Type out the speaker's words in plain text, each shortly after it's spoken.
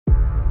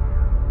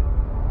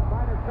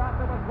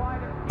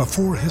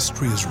Before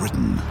history is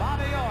written,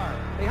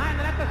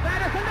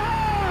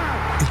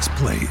 it's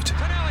played.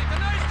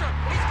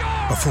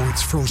 Before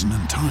it's frozen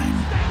in time,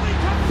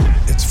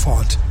 it's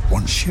fought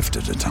one shift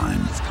at a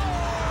time.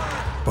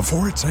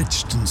 Before it's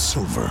etched in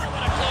silver,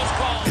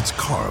 it's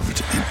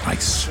carved in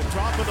ice.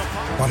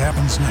 What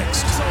happens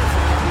next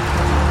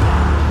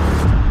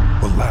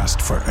will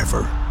last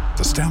forever.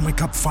 The Stanley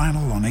Cup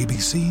Final on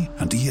ABC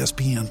and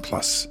ESPN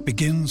Plus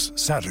begins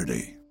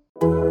Saturday.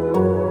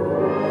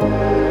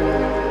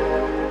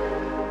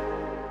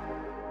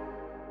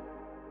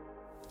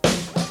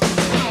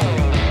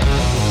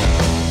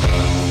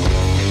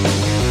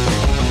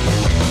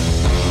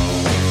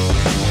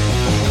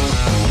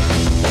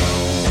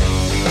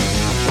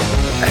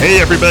 Hey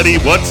everybody,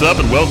 what's up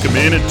and welcome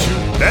in to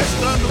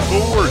Best on the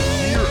Board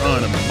here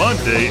on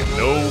Monday,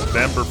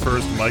 November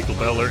 1st. Michael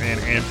Beller and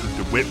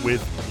Andrew DeWitt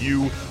with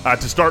you.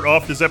 To start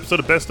off this episode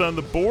of Best on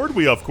the Board,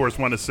 we of course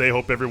want to say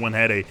hope everyone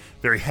had a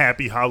very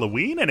happy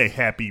Halloween and a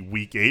happy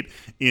Week 8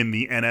 in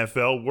the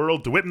NFL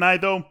world. DeWitt and I,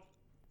 though,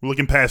 we're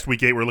looking past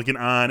Week 8, we're looking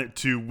on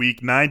to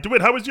Week 9.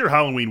 DeWitt, how was your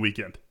Halloween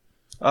weekend?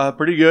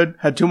 Pretty good.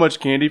 Had too much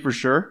candy for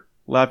sure.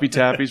 Laffy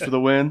Taffies for the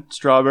win.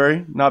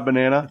 Strawberry, not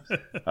banana.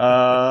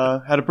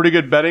 Had a pretty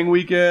good betting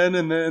weekend,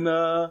 and then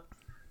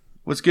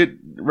let's get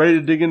ready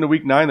to dig into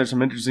Week 9. There's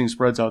some interesting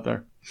spreads out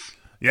there.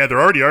 Yeah,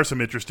 there already are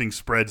some interesting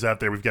spreads out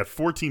there. We've got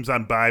 4 teams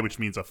on bye, which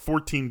means a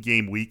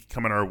 14-game week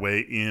coming our way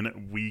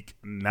in Week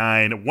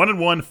 9.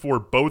 1-1 for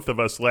both of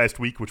us last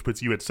week, which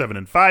puts you at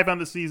 7-5 on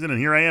the season. And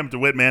here I am,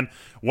 DeWitt, man,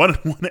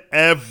 1-1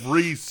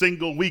 every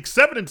single week,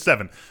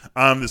 7-7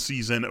 on the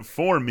season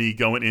for me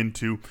going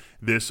into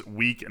this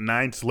Week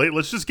 9 slate.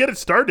 Let's just get it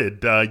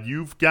started.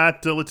 You've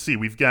got, let's see,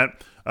 we've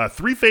got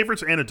 3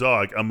 favorites and a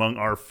dog among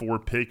our 4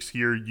 picks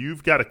here.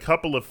 You've got a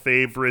couple of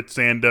favorites,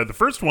 and the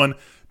first one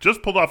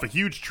just pulled off a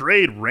huge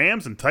trade.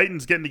 Rams and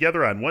Titans getting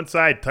together on one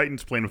side.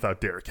 Titans playing without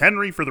Derrick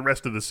Henry for the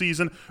rest of the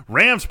season.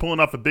 Rams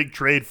pulling off a big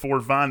trade for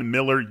Von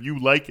Miller. You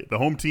like the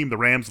home team, the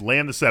Rams,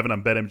 land the 7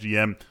 on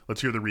BetMGM. Let's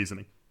hear the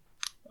reasoning.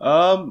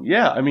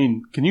 Yeah, I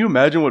mean, can you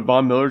imagine what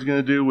Von Miller's going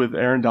to do with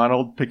Aaron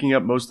Donald picking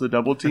up most of the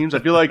double teams? I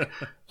feel like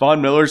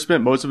Von Miller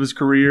spent most of his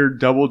career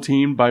double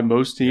teamed by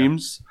most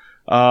teams.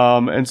 Yeah.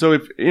 And so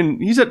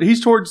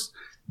he's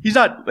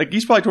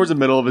probably towards the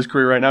middle of his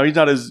career right now. He's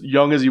not as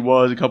young as he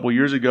was a couple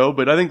years ago,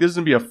 but I think this is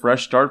going to be a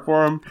fresh start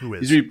for him. Who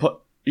is? He's going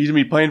to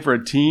be playing for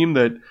a team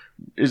that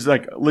is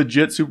like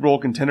legit Super Bowl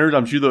contenders.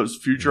 I'm sure those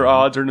future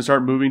odds are going to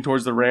start moving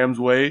towards the Rams'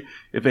 way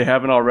if they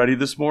haven't already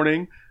this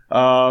morning.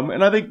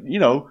 And I think,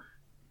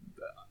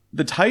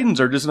 the Titans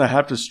are just going to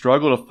have to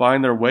struggle to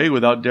find their way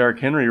without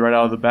Derrick Henry right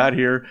out of the bat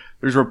here.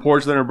 There's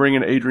reports that are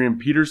bringing Adrian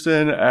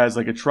Peterson as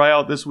like a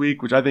tryout this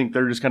week, which I think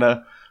they're just kind of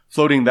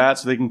floating that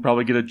so they can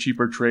probably get a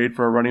cheaper trade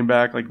for a running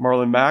back like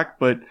Marlon Mack.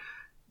 But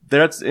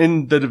that's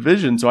in the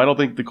division, so I don't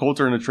think the Colts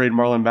are going to trade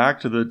Marlon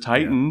Mack to the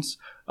Titans.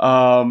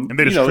 Yeah. And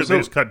they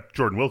just cut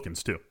Jordan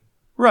Wilkins too.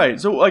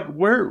 Right. So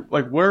where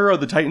are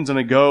the Titans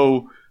going to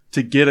go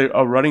to get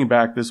a running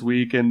back this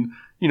week? And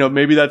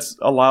maybe that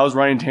allows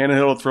Ryan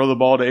Tannehill to throw the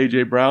ball to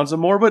A.J. Brown some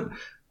more, but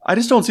I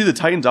just don't see the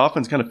Titans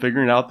offense kind of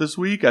figuring it out this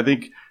week. I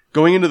think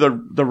going into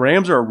the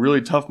Rams are a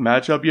really tough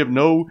matchup. You have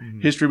no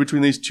history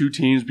between these two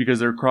teams because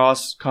they're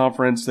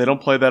cross-conference. They don't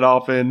play that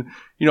often.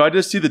 I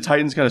just see the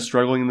Titans kind of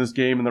struggling in this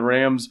game and the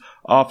Rams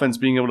offense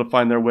being able to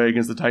find their way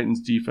against the Titans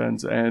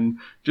defense. And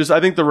I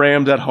think the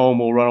Rams at home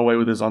will run away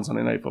with this on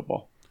Sunday Night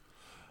Football.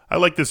 I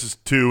like this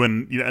too,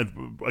 and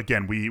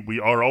again, we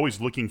are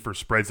always looking for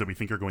spreads that we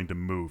think are going to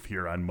move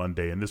here on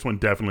Monday, and this one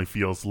definitely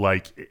feels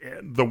like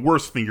the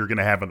worst thing you're going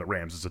to have on the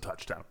Rams is a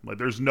touchdown. Like,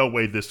 there's no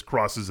way this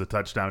crosses a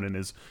touchdown and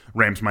is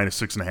Rams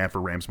 -6.5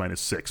 or Rams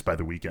 -6 by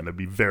the weekend. It'd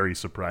be very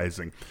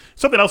surprising.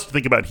 Something else to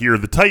think about here: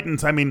 the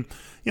Titans. I mean,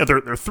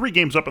 they're 3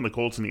 games up on the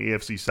Colts in the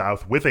AFC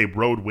South with a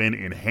road win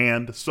in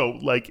hand, so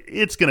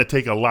it's going to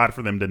take a lot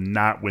for them to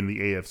not win the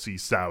AFC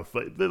South.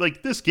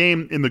 Like this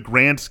game, in the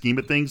grand scheme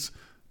of things,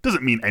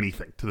 doesn't mean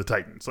anything to the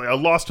Titans. Like a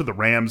loss to the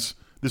Rams,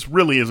 this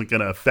really isn't going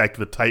to affect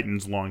the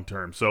Titans long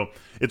term. So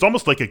it's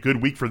almost like a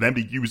good week for them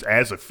to use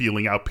as a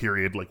feeling out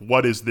period. Like,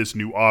 what is this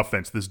new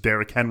offense, this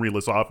Derrick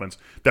Henry-less offense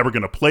that we're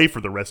going to play for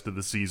the rest of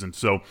the season?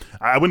 So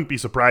I wouldn't be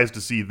surprised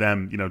to see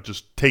them,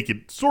 just take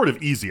it sort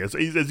of easy, as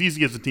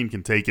easy as a team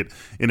can take it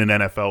in an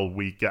NFL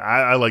week.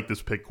 I like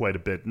this pick quite a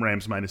bit.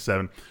 Rams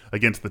 -7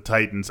 against the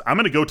Titans. I'm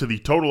going to go to the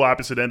total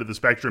opposite end of the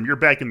spectrum. You're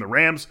backing the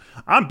Rams.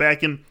 I'm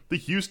backing the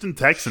Houston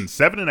Texans,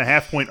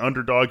 7.5-point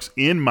underdogs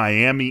in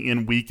Miami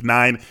in Week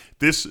 9.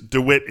 This,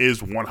 DeWitt,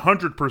 is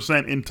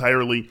 100%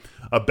 entirely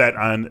a bet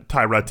on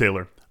Tyrod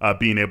Taylor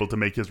being able to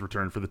make his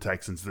return for the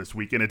Texans this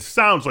week. And it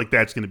sounds like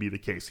that's going to be the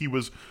case. He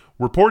was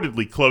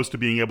reportedly close to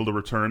being able to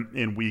return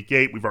in Week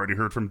 8. We've already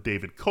heard from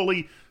David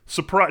Culley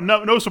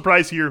No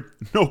surprise here.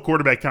 No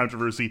quarterback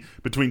controversy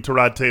between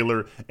Tyrod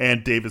Taylor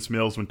and Davis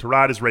Mills. When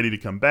Tyrod is ready to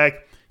come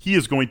back, he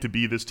is going to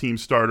be this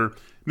team's starter.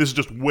 This is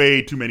just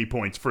way too many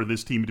points for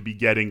this team to be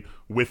getting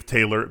with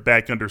Taylor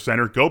back under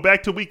center. Go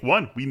back to week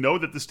 1. We know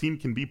that this team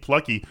can be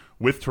plucky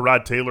with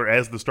Tyrod Taylor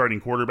as the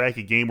starting quarterback,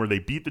 a game where they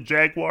beat the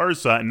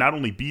Jaguars, and not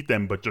only beat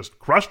them, but just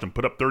crushed them,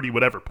 put up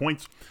 30-whatever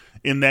points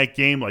in that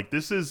game. Like,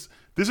 this is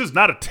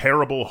not a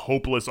terrible,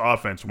 hopeless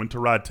offense when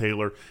Tyrod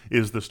Taylor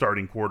is the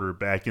starting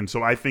quarterback. And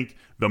so I think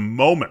the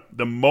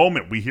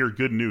moment we hear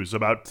good news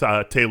about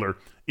Taylor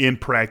in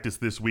practice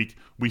this week,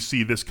 we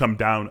see this come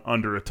down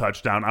under a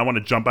touchdown. I want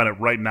to jump on it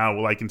right now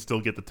while I can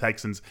still get the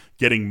Texans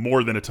getting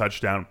more than a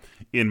touchdown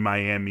in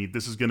Miami.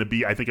 This is going to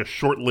be, I think, a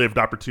short-lived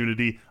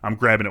opportunity. I'm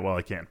grabbing it while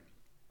I can.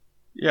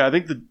 Yeah, I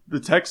think the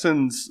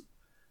Texans,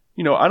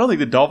 I don't think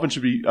the Dolphins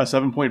should be a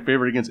 7-point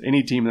favorite against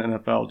any team in the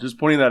NFL. Just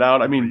pointing that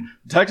out. I mean,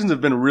 the Texans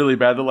have been really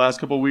bad the last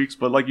couple of weeks,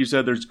 but like you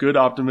said, there's good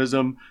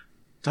optimism.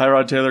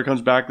 Tyrod Taylor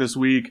comes back this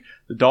week.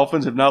 The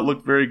Dolphins have not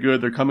looked very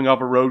good. They're coming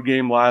off a road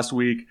game last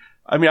week.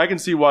 I mean, I can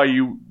see why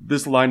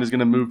this line is going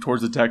to move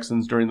towards the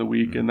Texans during the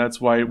week, and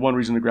that's why one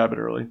reason to grab it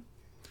early.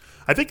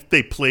 I think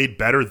they played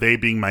better, they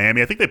being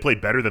Miami. I think they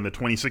played better than the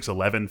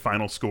 26-11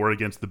 final score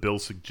against the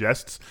Bills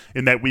suggests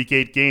in that Week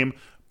 8 game,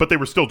 but they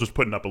were still just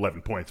putting up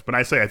 11 points. When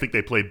I say I think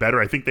they played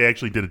better, I think they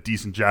actually did a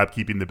decent job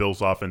keeping the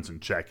Bills' offense in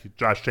check.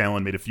 Josh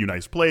Allen made a few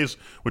nice plays,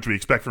 which we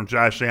expect from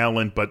Josh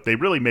Allen, but they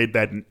really made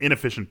that an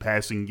inefficient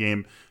passing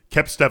game,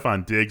 kept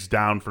Stephon Diggs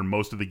down for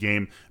most of the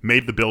game,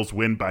 made the Bills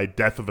win by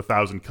death of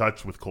 1,000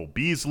 cuts with Cole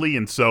Beasley.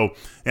 And so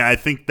I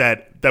think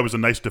that was a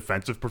nice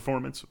defensive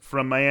performance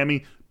from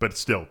Miami. But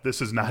still,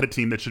 this is not a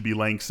team that should be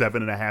laying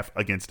 7.5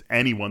 against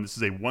anyone. This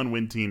is a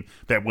one-win team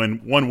that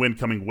won one win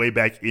coming way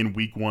back in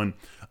Week 1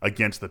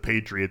 against the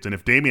Patriots. And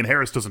if Damian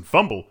Harris doesn't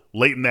fumble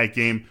late in that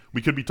game,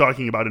 we could be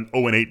talking about an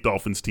 0-8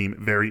 Dolphins team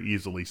very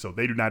easily. So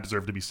they do not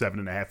deserve to be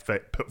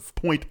 7.5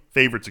 point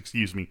favorites,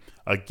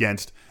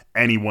 against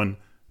anyone.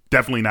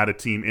 Definitely not a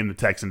team in the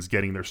Texans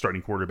getting their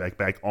starting quarterback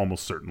back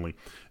almost certainly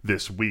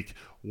this week.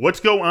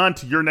 Let's go on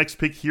to your next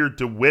pick here,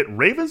 DeWitt.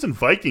 Ravens and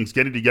Vikings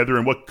getting together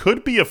in what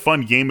could be a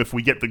fun game if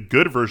we get the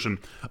good version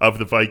of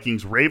the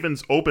Vikings.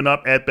 Ravens open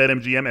up at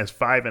BetMGM as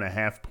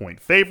 5.5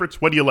 point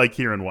favorites. What do you like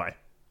here and why?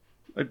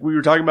 Like we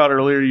were talking about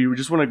earlier, you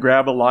just want to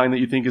grab a line that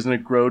you think is going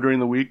to grow during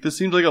the week. This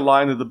seems like a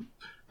line that the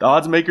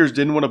odds makers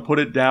didn't want to put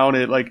it down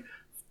at like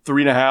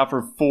 3.5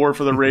 or 4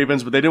 for the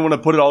Ravens, but they didn't want to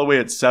put it all the way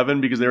at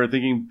 7 because they were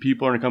thinking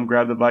people are going to come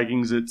grab the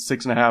Vikings at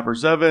 6.5 or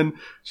 7.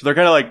 So they're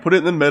kind of like, put it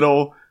in the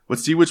middle.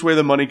 Let's see which way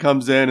the money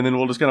comes in, and then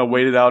we'll just kind of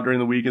wait it out during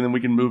the week, and then we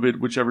can move it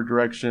whichever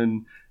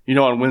direction,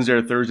 on Wednesday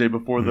or Thursday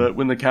before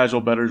when the casual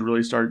bettors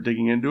really start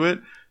digging into it.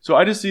 So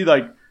I just see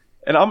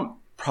and I'm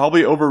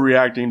probably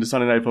overreacting to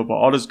Sunday Night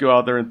Football. I'll just go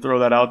out there and throw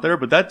that out there.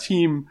 But that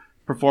team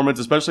performance,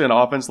 especially on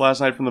offense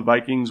last night from the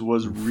Vikings,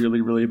 was really,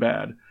 really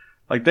bad.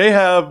 Like they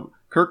have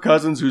Kirk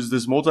Cousins, who's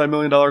this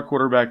multi-million-dollar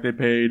quarterback they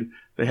paid.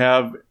 They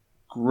have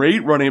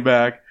great running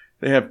back.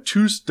 They have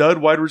 2 stud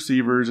wide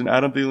receivers in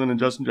Adam Thielen and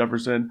Justin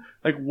Jefferson.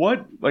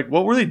 What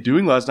were they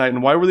doing last night,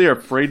 and why were they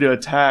afraid to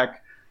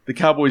attack the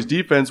Cowboys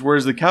defense,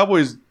 whereas the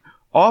Cowboys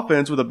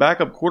offense with a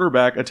backup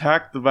quarterback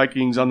attacked the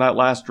Vikings on that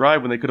last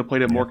drive when they could have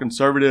played it more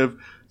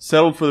conservative,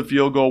 settled for the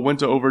field goal, went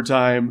to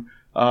overtime.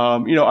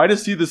 I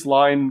just see this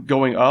line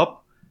going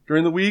up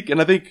during the week,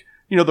 and I think,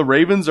 the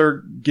Ravens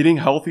are getting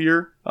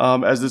healthier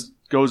as this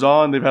goes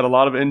on. They've had a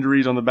lot of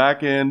injuries on the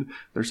back end.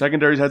 Their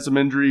secondary's had some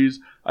injuries.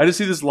 I just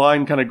see this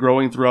line kind of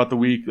growing throughout the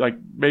week,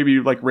 maybe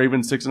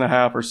Ravens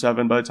 6.5 or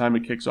 7 by the time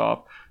it kicks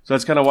off. So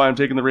that's kind of why I'm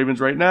taking the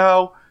Ravens right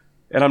now.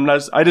 And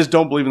I just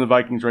don't believe in the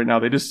Vikings right now.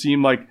 They just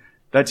seem like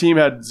that team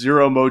had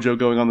zero mojo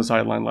going on the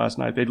sideline last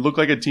night. They looked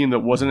like a team that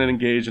wasn't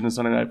engaged in the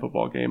Sunday Night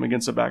Football game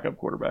against a backup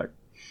quarterback.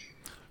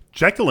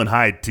 Jekyll and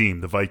Hyde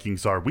team, the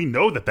Vikings are. We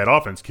know that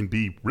offense can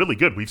be really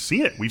good. We've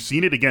seen it. We've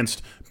seen it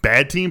against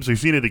bad teams. We've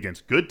seen it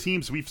against good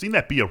teams. We've seen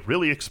that be a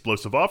really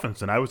explosive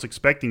offense. And I was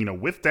expecting,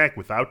 with Dak,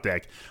 without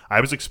Dak,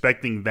 I was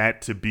expecting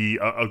that to be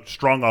a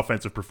strong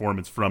offensive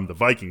performance from the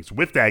Vikings.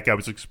 With Dak, I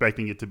was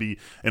expecting it to be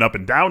an up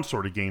and down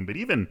sort of game. But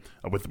even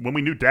when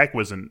we knew Dak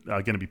wasn't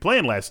going to be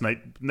playing last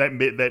night,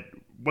 that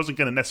wasn't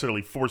going to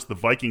necessarily force the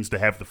Vikings to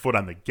have the foot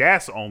on the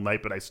gas all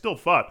night, but I still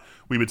thought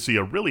we would see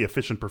a really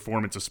efficient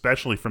performance,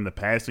 especially from the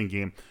passing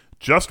game.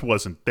 Just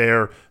wasn't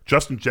there.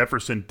 Justin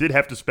Jefferson did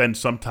have to spend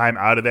some time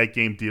out of that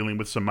game dealing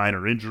with some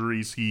minor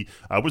injuries. He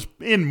was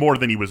in more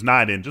than he was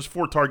not in. Just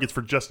 4 targets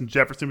for Justin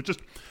Jefferson. It was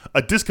just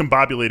a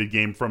discombobulated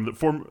game for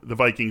the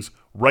Vikings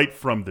right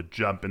from the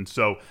jump. And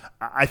so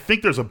I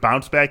think there's a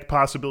bounce back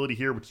possibility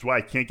here, which is why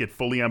I can't get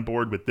fully on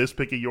board with this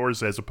pick of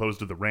yours as opposed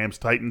to the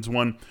Rams-Titans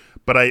one.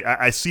 But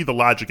I see the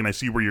logic and I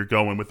see where you're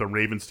going with the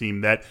Ravens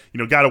team that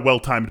got a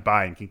well-timed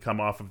bye and can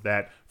come off of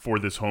that for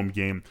this home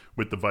game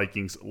with the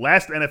Vikings.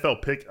 Last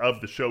NFL pick of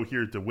of the show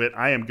here, DeWitt.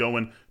 I am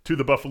going to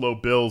the Buffalo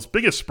Bills.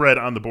 Biggest spread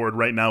on the board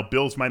right now.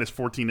 Bills minus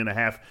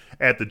 14.5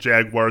 at the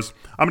Jaguars.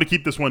 I'm going to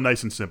keep this one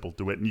nice and simple,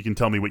 DeWitt, and you can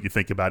tell me what you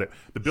think about it.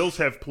 The Bills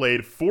have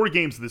played 4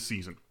 games this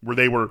season where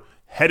they were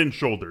head and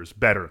shoulders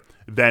better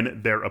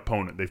than their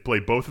opponent. They've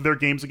played both of their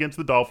games against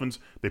the Dolphins.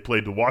 They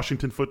played the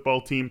Washington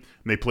football team,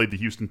 and they played the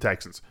Houston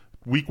Texans.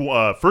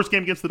 First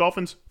game against the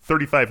Dolphins,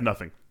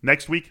 35-0.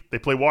 Next week, they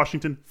play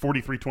Washington,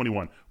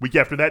 43-21. Week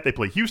after that, they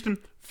play Houston,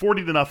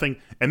 40-0.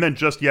 And then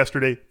just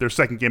yesterday, their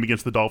second game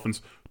against the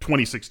Dolphins,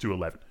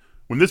 26-11.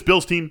 When this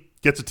Bills team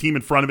gets a team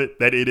in front of it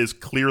that it is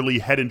clearly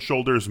head and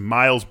shoulders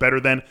miles better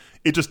than,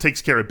 it just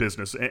takes care of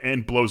business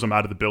and blows them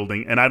out of the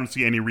building. And I don't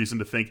see any reason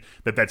to think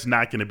that that's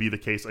not going to be the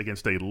case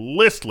against a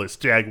listless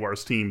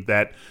Jaguars team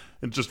that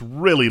just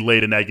really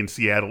laid an egg in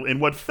Seattle in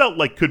what felt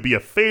like could be a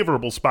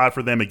favorable spot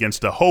for them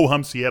against a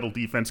ho-hum Seattle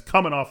defense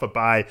coming off a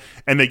bye,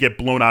 and they get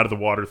blown out of the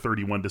water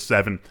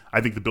 31-7.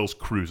 I think the Bills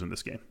cruise in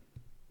this game.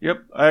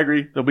 Yep, I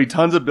agree. There'll be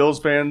tons of Bills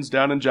fans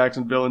down in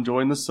Jacksonville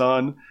enjoying the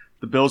sun.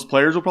 The Bills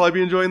players will probably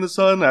be enjoying the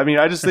sun. I mean,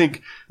 I just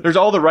think there's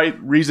all the right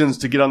reasons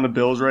to get on the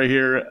Bills right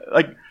here.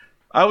 Like,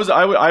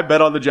 I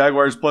bet on the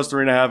Jaguars plus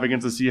 3.5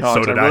 against the Seahawks.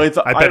 So did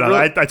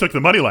I. I took the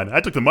money line.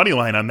 I took the money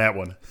line on that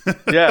one.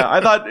 Yeah, I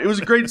thought it was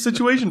a great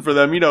situation for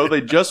them. You know,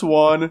 they just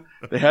won.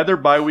 They had their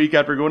bye week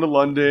after going to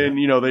London.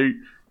 You know,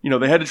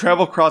 they had to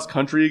travel cross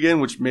country again,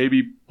 which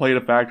maybe played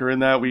a factor in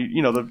that.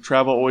 The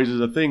travel always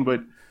is a thing,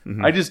 but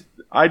I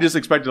just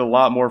expected a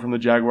lot more from the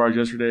Jaguars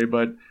yesterday.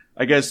 But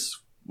I guess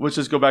let's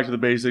just go back to the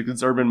basics.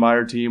 It's Urban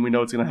Meyer team. We know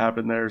what's going to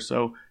happen there.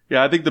 So,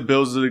 yeah, I think the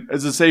Bills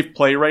is a safe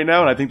play right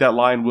now, and I think that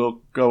line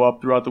will go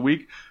up throughout the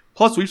week.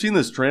 Plus, we've seen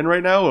this trend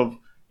right now of,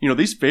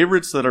 these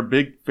favorites that are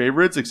big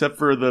favorites, except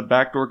for the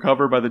backdoor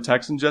cover by the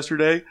Texans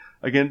yesterday.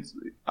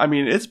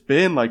 It's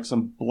been like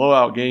some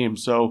blowout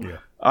games. So yeah.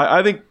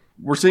 I think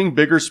we're seeing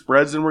bigger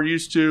spreads than we're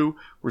used to.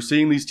 We're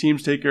seeing these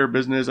teams take care of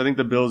business. I think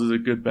the Bills is a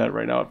good bet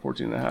right now at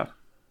 14.5.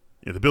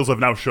 Yeah, the Bills have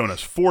now shown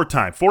us 4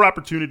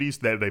 opportunities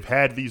that they've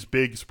had these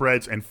big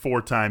spreads, and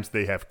 4 times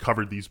they have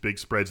covered these big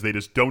spreads. They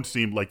just don't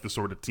seem like the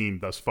sort of team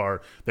thus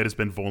far that has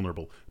been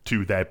vulnerable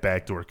to that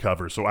backdoor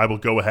cover. So I will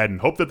go ahead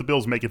and hope that the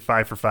Bills make it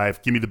 5 for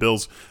 5. Give me the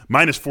Bills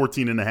minus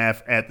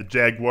 14.5 at the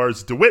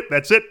Jaguars. DeWitt,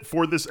 that's it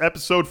for this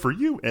episode, for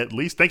you at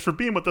least. Thanks for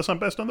being with us on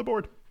Best on the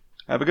Board.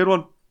 Have a good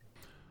one.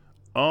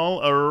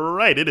 All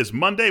right, it is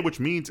Monday, which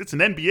means it's an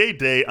NBA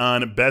day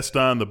on Best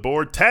on the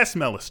Board. Tass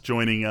Mellis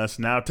joining us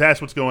now. Tass,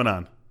 what's going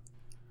on?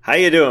 How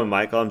you doing,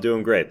 Michael? I'm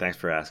doing great. Thanks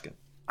for asking.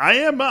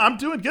 I'm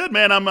doing good,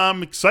 man.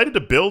 I'm excited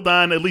to build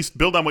on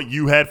what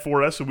you had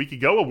for us a week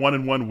ago, a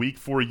 1-1 week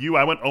for you.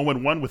 I went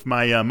 0-1 with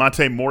my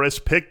Monte Morris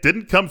pick.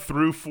 Didn't come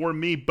through for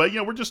me, but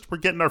we're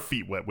getting our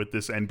feet wet with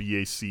this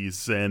NBA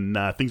season.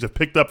 Things have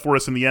picked up for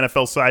us in the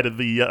NFL side of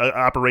the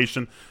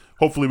operation.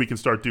 Hopefully we can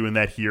start doing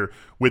that here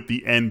with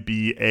the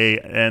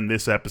NBA and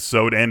this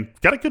episode. And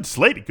got a good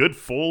slate, a good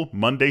full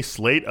Monday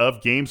slate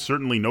of games.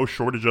 Certainly no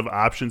shortage of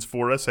options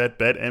for us at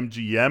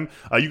BetMGM.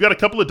 You got a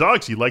couple of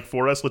dogs you like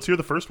for us. Let's hear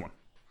the first one.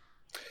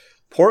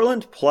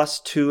 Portland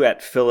 +2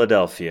 at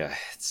Philadelphia.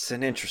 It's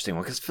an interesting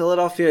one because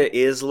Philadelphia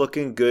is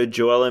looking good.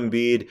 Joel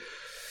Embiid,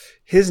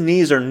 his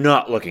knees are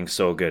not looking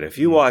so good. If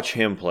you watch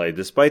him play,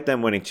 despite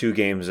them winning 2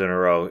 games in a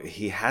row,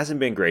 he hasn't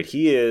been great.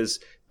 He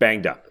is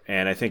banged up.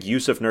 And I think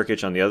Yusuf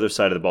Nurkic on the other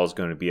side of the ball is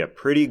going to be a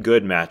pretty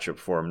good matchup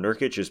for him.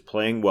 Nurkic is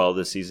playing well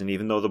this season,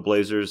 even though the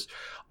Blazers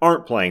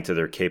aren't playing to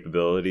their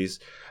capabilities.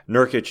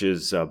 Nurkic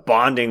is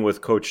bonding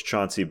with Coach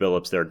Chauncey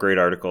Billups. There, a great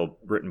article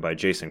written by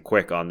Jason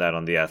Quick on that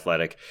on The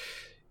Athletic.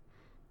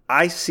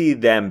 I see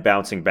them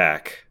bouncing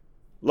back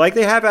like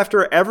they have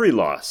after every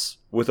loss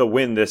with a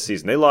win this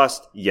season. They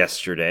lost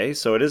yesterday,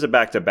 so it is a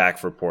back-to-back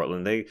for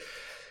Portland. They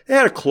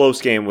had a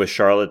close game with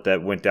Charlotte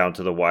that went down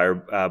to the wire,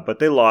 but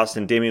they lost,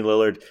 and Damian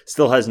Lillard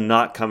still has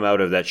not come out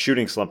of that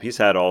shooting slump he's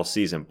had all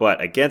season.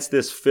 But against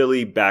this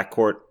Philly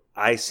backcourt,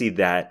 I see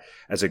that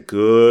as a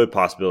good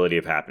possibility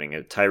of happening.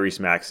 Tyrese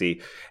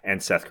Maxey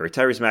and Seth Curry.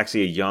 Tyrese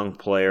Maxey, a young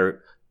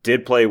player,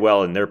 did play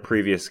well in their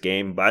previous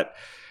game, but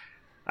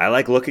I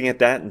like looking at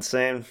that and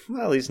saying,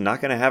 well, he's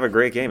not going to have a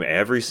great game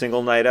every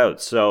single night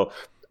out. So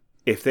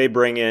if they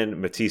bring in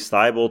Matisse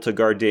Thybulle to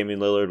guard Damian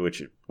Lillard,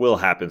 which will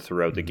happen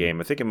throughout the game,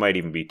 I think it might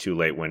even be too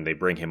late when they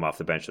bring him off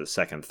the bench in the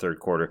second, third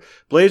quarter.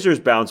 Blazers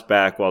bounce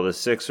back, while the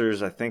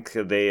Sixers, I think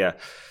their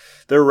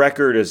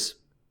record is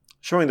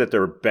showing that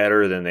they're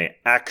better than they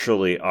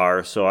actually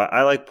are. So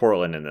I like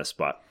Portland in this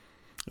spot.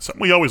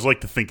 Something we always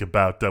like to think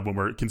about when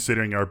we're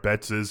considering our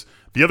bets is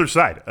the other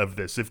side of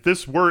this. If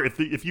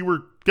you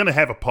were going to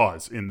have a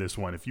pause in this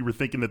one, if you were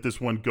thinking that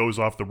this one goes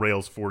off the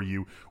rails for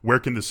you, where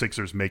can the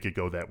Sixers make it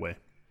go that way?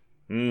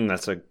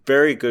 That's a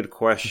very good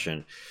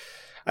question.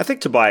 I think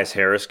Tobias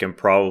Harris can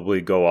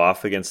probably go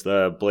off against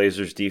the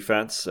Blazers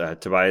defense.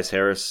 Tobias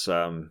Harris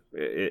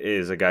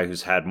is a guy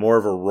who's had more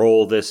of a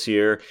role this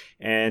year,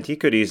 and he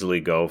could easily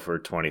go for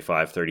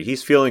 25, 30.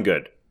 He's feeling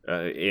good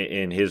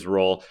in his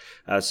role.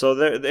 So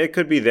it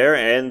could be there.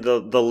 And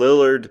the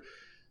Lillard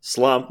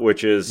slump,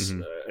 which is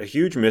a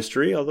huge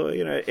mystery, although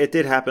it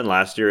did happen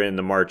last year in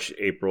the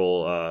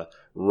March-April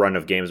run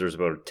of games. There was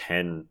about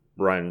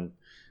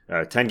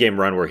a 10 game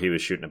run where he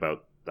was shooting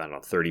about,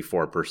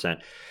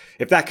 34%.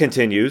 If that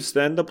continues,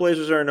 then the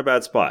Blazers are in a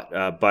bad spot.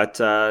 But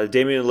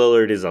Damian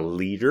Lillard is a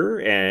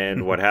leader,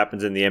 and what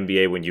happens in the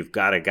NBA when you've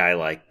got a guy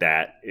like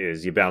that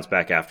is you bounce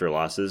back after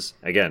losses.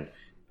 Again,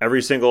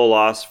 every single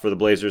loss for the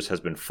Blazers has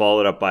been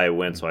followed up by a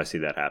win, so I see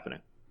that happening.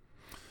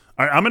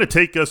 All right, I'm going to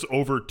take us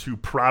over to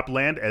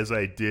Propland as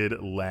I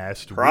did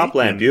last week.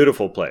 Propland,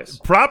 beautiful place.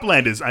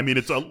 Propland is,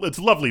 it's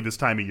lovely this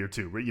time of year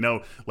too.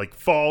 Like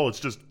fall,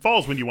 it's just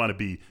fall's when you want to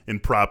be in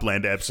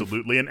Propland,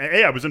 absolutely. And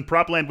hey, I was in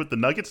Propland with the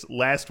Nuggets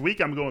last week.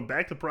 I'm going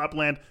back to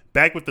Propland,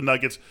 back with the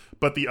Nuggets,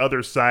 but the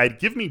other side.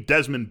 Give me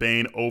Desmond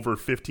Bane over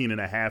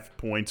 15.5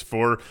 points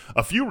for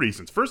a few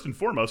reasons. First and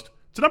foremost,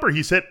 it's a number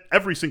he's hit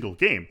every single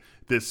game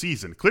this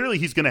season. Clearly,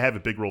 he's going to have a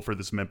big role for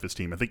this Memphis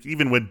team. I think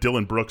even when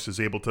Dylan Brooks is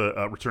able to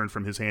return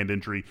from his hand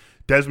injury,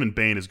 Desmond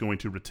Bane is going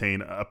to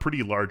retain a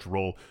pretty large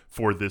role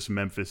for this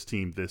Memphis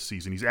team this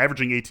season. He's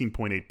averaging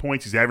 18.8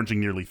 points. He's averaging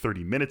nearly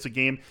 30 minutes a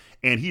game,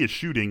 and he is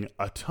shooting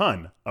a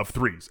ton of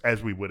threes,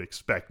 as we would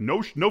expect.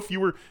 No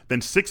fewer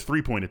than 6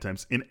 3-point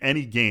attempts in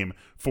any game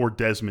for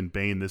Desmond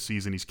Bane this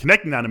season. He's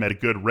connecting on him at a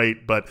good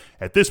rate, but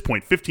at this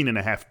point,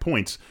 15.5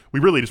 points,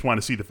 we really just want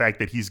to see the fact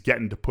that he's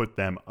getting to put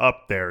them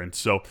up there. And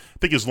so I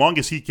think as long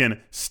as he can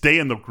stay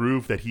in the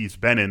groove that he's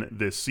been in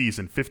this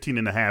season,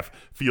 15.5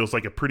 feels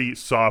like a pretty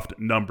soft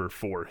number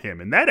for him.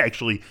 And that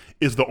actually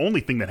is the only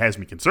thing that has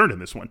me concerned in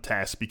this one,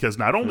 Tass, because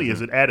not only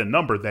is it at a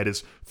number that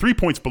is 3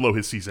 points below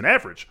his season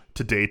average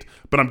to date,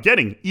 but I'm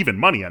getting even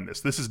money on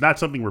this. This is not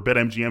something where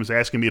BetMGM is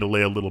asking me to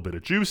lay a little bit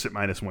of juice at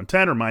minus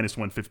 110 or minus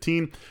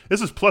 115.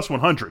 This is plus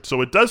 100.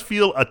 So it does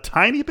feel a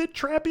tiny bit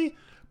trappy,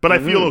 but I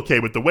feel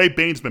okay with the way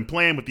Bane's been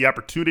playing, with the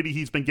opportunity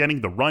he's been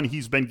getting, the run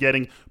he's been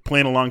getting,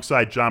 playing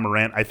alongside Ja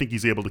Morant. I think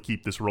he's able to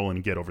keep this rolling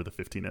and get over the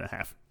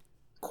 15.5.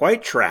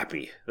 Quite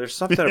trappy. There's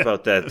something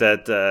about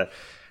that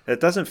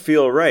doesn't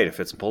feel right. If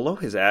it's below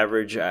his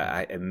average,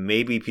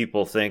 maybe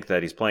people think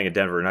that he's playing a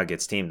Denver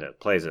Nuggets team that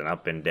plays an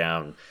up and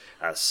down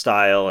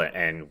style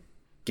and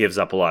gives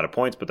up a lot of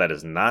points, but that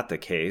is not the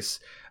case.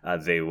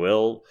 They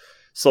will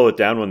slow it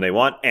down when they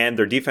want, and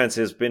their defense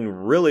has been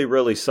really,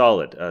 really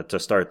solid to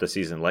start the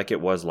season like it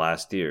was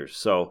last year.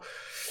 So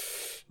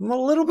I'm a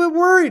little bit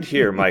worried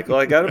here, Michael.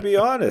 I got to be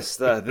honest.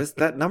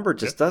 That number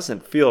just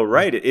doesn't feel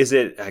right. Is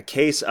it a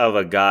case of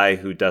a guy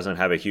who doesn't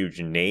have a huge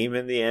name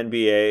in the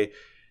NBA?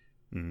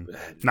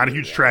 Not a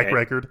huge track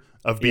record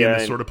of being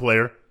this sort of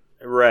player.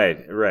 Right.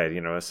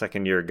 A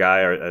second-year guy.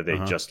 Are they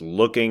just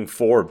looking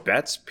for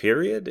bets,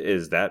 period?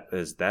 Is that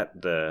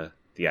the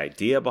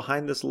idea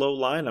behind this low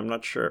line? I'm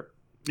not sure.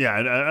 Yeah,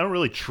 I don't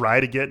really try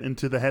to get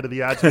into the head of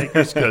the odds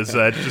makers because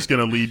it's just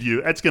going to lead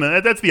you. That's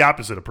the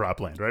opposite of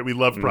Propland, right? We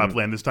love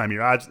Propland this time of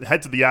year.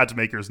 Head to the odds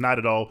makers, not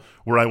at all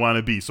where I want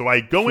to be. So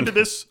I go into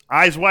this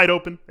eyes wide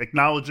open,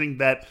 acknowledging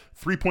that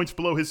 3 points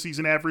below his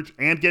season average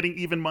and getting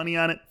even money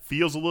on it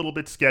feels a little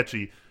bit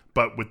sketchy.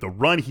 But with the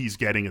run he's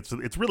getting,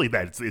 it's really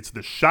that. It's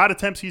the shot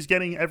attempts he's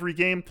getting every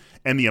game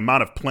and the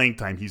amount of playing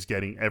time he's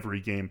getting every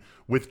game,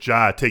 with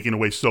Ja taking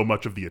away so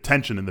much of the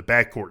attention in the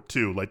backcourt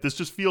too. Like, this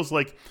just feels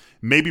like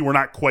maybe we're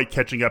not quite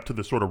catching up to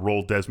the sort of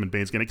role Desmond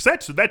Bane's going to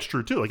accept. So that's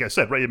true too. Like I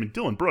said, right? I mean,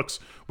 Dylan Brooks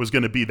was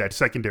going to be that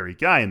secondary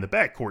guy in the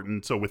backcourt.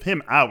 And so with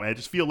him out, I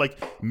just feel like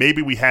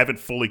maybe we haven't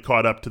fully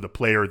caught up to the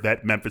player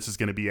that Memphis is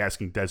going to be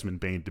asking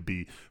Desmond Bane to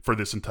be for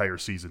this entire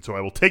season. So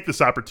I will take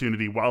this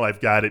opportunity while I've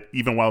got it,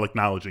 even while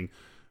acknowledging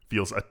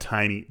feels a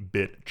tiny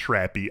bit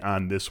trappy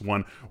on this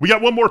one. We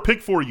got one more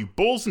pick for you.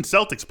 Bulls and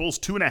Celtics. Bulls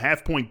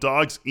 2.5-point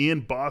dogs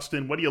in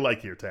Boston. What do you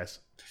like here, Tess?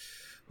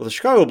 Well, the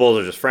Chicago Bulls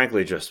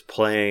are just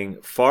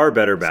playing far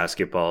better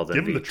basketball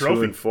than the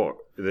 2-4.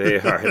 They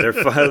are. They're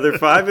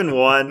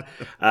 5-1.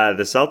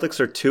 The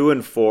Celtics are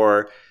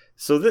 2-4.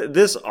 So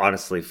this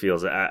honestly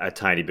feels a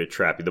tiny bit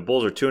trappy. The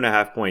Bulls are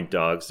 2.5-point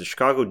dogs. The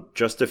Chicago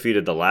just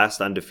defeated the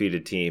last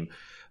undefeated team,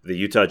 the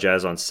Utah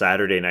Jazz, on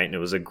Saturday night, and it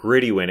was a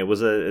gritty win. It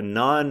was a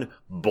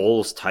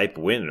non-Bulls type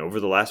win. Over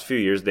the last few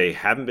years, they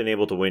haven't been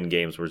able to win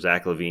games where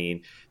Zach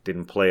LaVine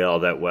didn't play all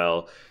that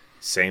well.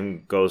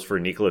 Same goes for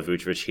Nikola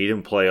Vucevic. He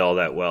didn't play all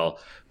that well.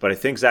 But I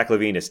think Zach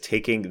LaVine is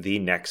taking the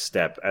next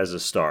step as a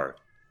star,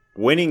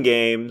 winning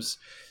games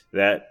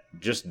that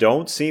just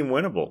don't seem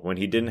winnable when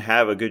he didn't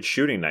have a good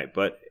shooting night.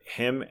 But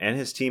him and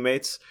his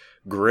teammates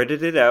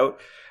gritted it out,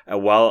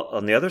 while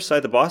on the other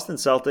side, the Boston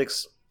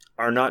Celtics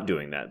are not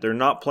doing that. They're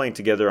not playing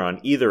together on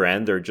either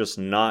end. They're just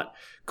not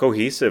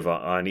cohesive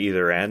on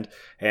either end.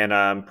 And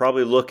I'm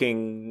probably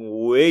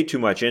looking way too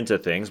much into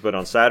things, but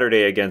on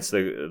Saturday against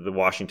the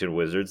Washington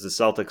Wizards, the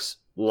Celtics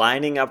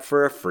lining up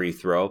for a free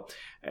throw,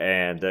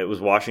 and it was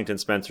Washington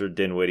Spencer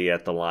Dinwiddie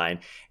at the line.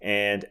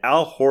 And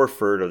Al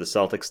Horford of the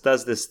Celtics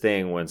does this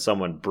thing when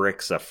someone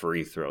bricks a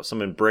free throw.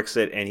 Someone bricks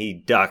it, and he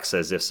ducks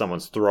as if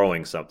someone's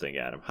throwing something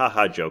at him.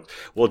 Ha joke.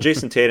 Well,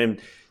 Jason Tatum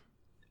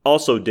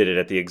also did it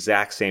at the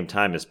exact same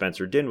time as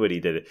Spencer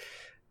Dinwiddie did it.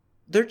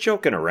 They're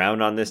joking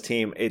around on this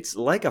team. It's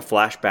like a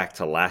flashback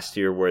to last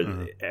year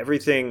where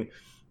everything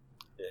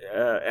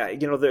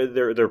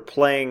they're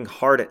playing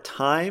hard at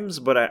times,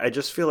 but I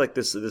just feel like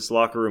this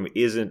locker room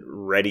isn't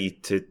ready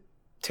to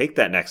take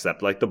that next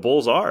step like the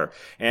Bulls are.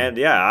 And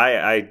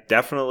I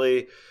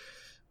definitely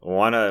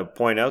want to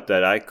point out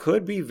that I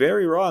could be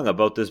very wrong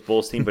about this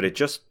Bulls team, but it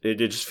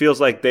just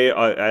feels like they,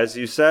 as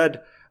you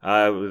said,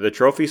 the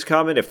trophy's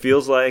coming. It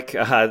feels like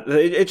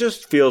it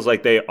just feels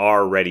like they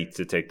are ready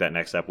to take that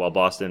next step, while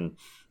Boston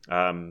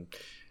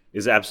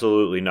is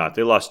absolutely not.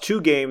 They lost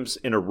 2 games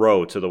in a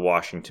row to the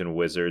Washington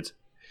Wizards,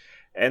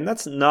 and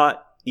that's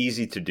not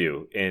easy to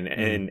do in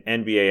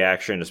NBA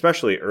action,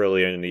 especially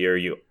earlier in the year.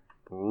 You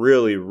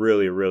really,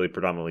 really, really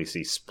predominantly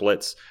see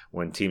splits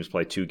when teams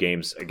play 2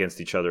 games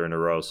against each other in a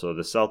row. So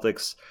the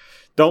Celtics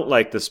don't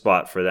like the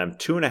spot for them.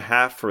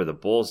 2.5 for the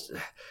Bulls.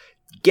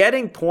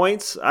 Getting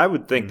points, I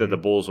would think that the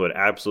Bulls would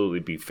absolutely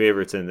be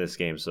favorites in this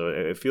game. So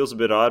it feels a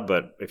bit odd,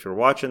 but if you're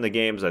watching the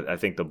games, I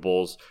think the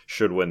Bulls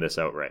should win this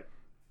outright.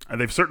 And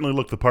they've certainly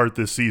looked the part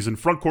this season.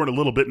 Front court a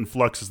little bit in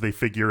flux as they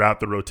figure out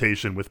the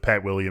rotation with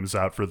Pat Williams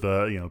out for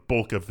the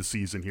bulk of the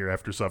season here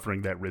after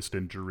suffering that wrist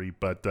injury.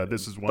 But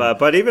this is one.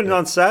 But even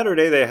on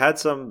Saturday, they had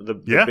the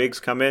bigs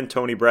come in.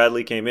 Tony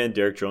Bradley came in.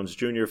 Derek Jones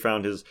Jr.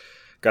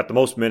 got the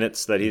most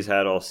minutes that he's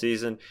had all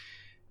season.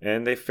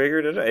 And they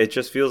figured it out. It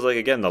just feels like,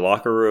 again, the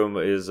locker room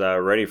is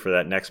ready for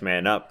that next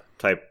man up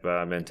type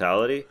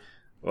mentality,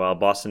 while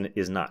Boston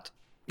is not.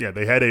 Yeah,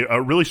 they had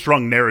a really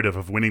strong narrative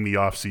of winning the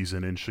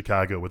offseason in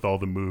Chicago with all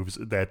the moves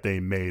that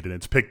they made, and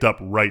it's picked up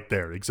right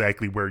there,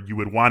 exactly where you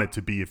would want it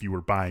to be if you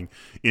were buying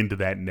into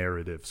that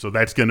narrative. So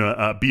that's going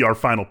to be our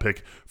final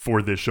pick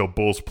for this show,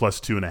 Bulls plus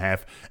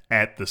 2.5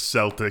 at the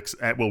Celtics.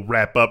 That will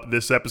wrap up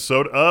this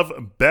episode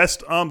of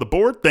Best on the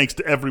Board. Thanks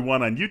to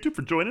everyone on YouTube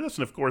for joining us,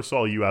 and of course,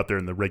 all you out there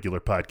in the regular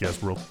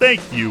podcast world,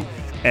 thank you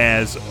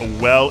as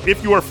well.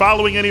 If you are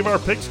following any of our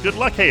picks, good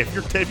luck. Hey, if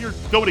you're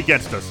going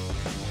against us,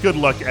 good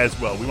luck as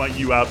well. We want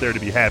you out there to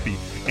be happy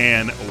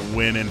and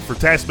winning. For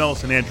Tass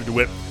Mellis and Andrew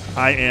DeWitt,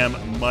 I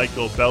am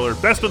Michael Beller.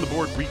 Best on the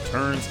Board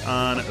returns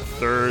on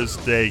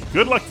Thursday.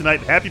 Good luck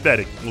tonight. Happy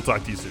betting. We'll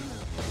talk to you soon.